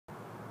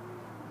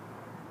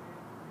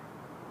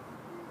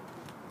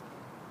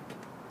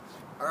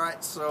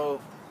Alright,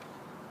 so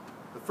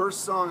the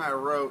first song I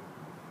wrote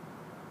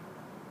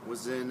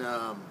was in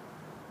around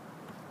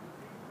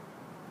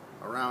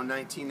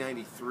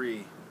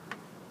 1993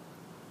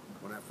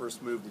 when I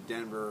first moved to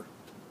Denver.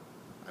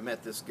 I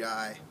met this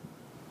guy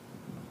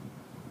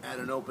at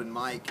an open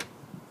mic.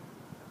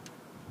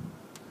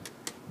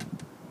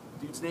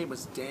 Dude's name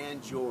was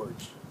Dan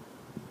George.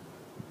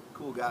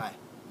 Cool guy.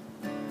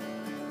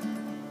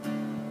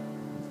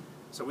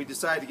 So we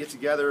decided to get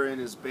together in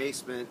his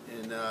basement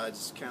and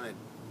just kind of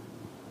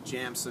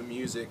jam some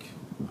music.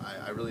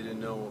 I really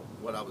didn't know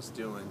what I was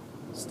doing,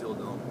 still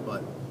don't,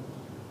 but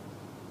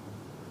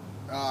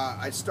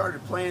I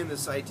started playing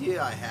this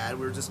idea I had.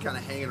 We were just kind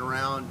of hanging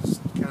around,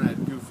 just kind of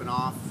goofing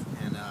off,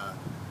 and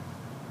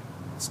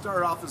it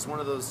started off as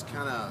one of those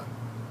kind of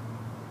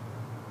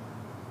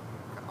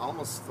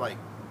almost like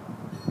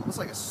a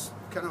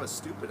kind of a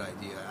stupid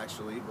idea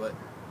actually, but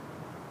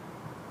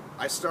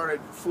I started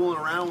fooling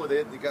around with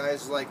it. The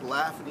guy's like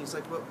laughing. He's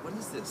like, "What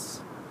is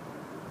this?"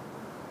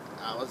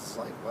 I was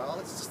like, "Well,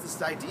 it's just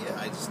this idea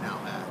I just now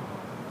had."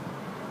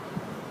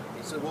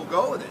 He said, "We'll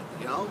go with it.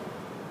 You know,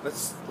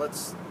 let's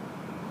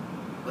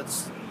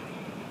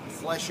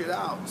flesh it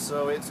out."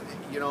 So it's,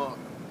 you know,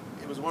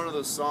 it was one of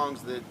those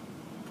songs that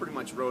pretty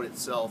much wrote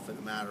itself in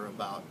a matter of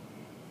about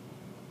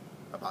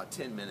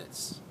 10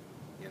 minutes.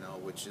 You know,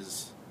 which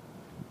is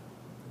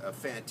a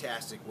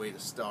fantastic way to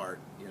start.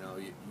 You know,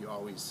 you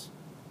always.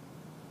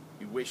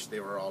 You wish they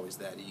were always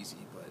that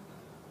easy, but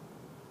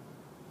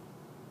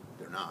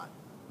they're not.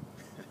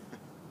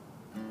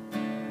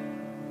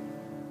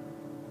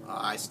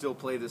 I still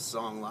play this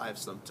song live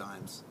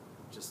sometimes.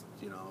 Just,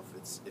 you know,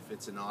 if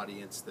it's an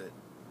audience that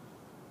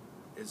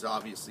is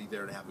obviously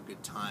there to have a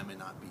good time and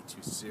not be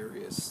too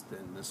serious,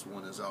 then this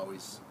one is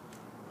always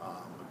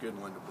a good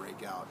one to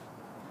break out.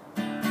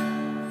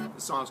 The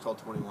song's called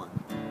 21.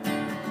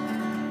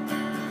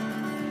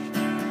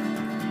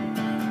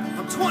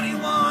 I'm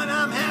 21,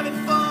 I'm having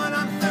fun.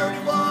 I'm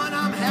 31,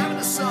 I'm having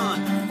a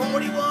son.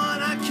 41,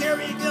 I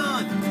carry a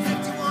gun.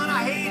 51,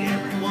 I hate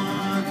everyone.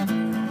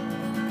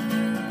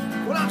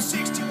 Well, I'm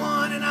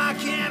 61 and I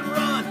can't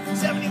run.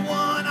 71,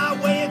 I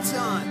weigh a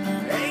ton.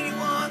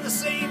 81,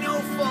 this ain't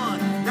no fun.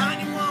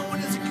 91,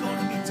 when is it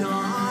gonna be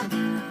done?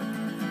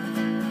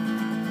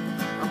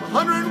 I'm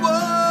 101, I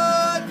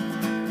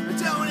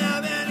don't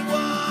have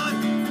anyone.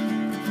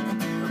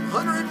 I'm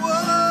 101.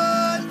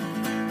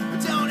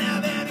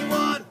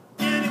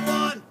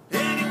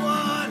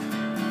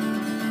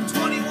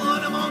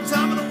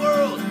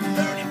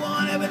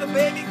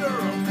 Baby girl,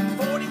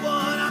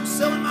 41, I'm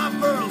selling my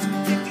pearls.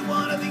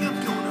 51, I think I'm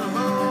gonna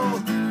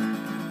hold.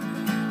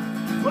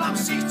 Well, I'm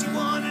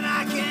 61 and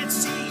I can't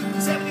see.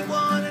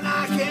 71 and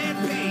I can't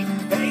paint.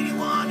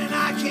 81 and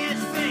I can't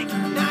think.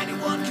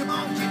 91, come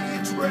on, give me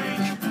a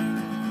drink.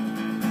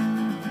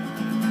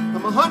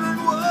 I'm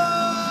 101,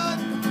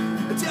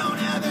 I don't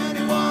have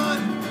anyone.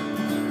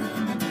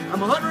 I'm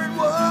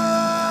 101,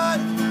 I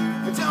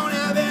don't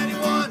have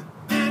anyone.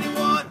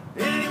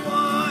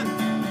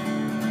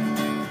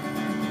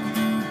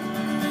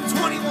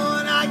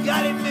 I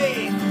got it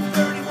made.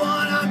 31,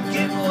 I'm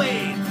getting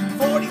laid.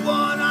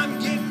 41, I'm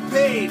getting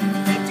paid.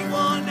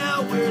 51,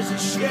 now where's the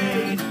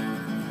shade?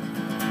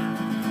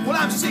 Well,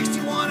 I'm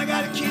 61, I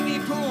got a kidney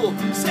pool.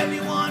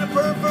 71, a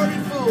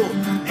perverted fool.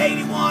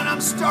 81,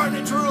 I'm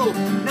starting to drool.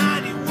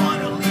 91,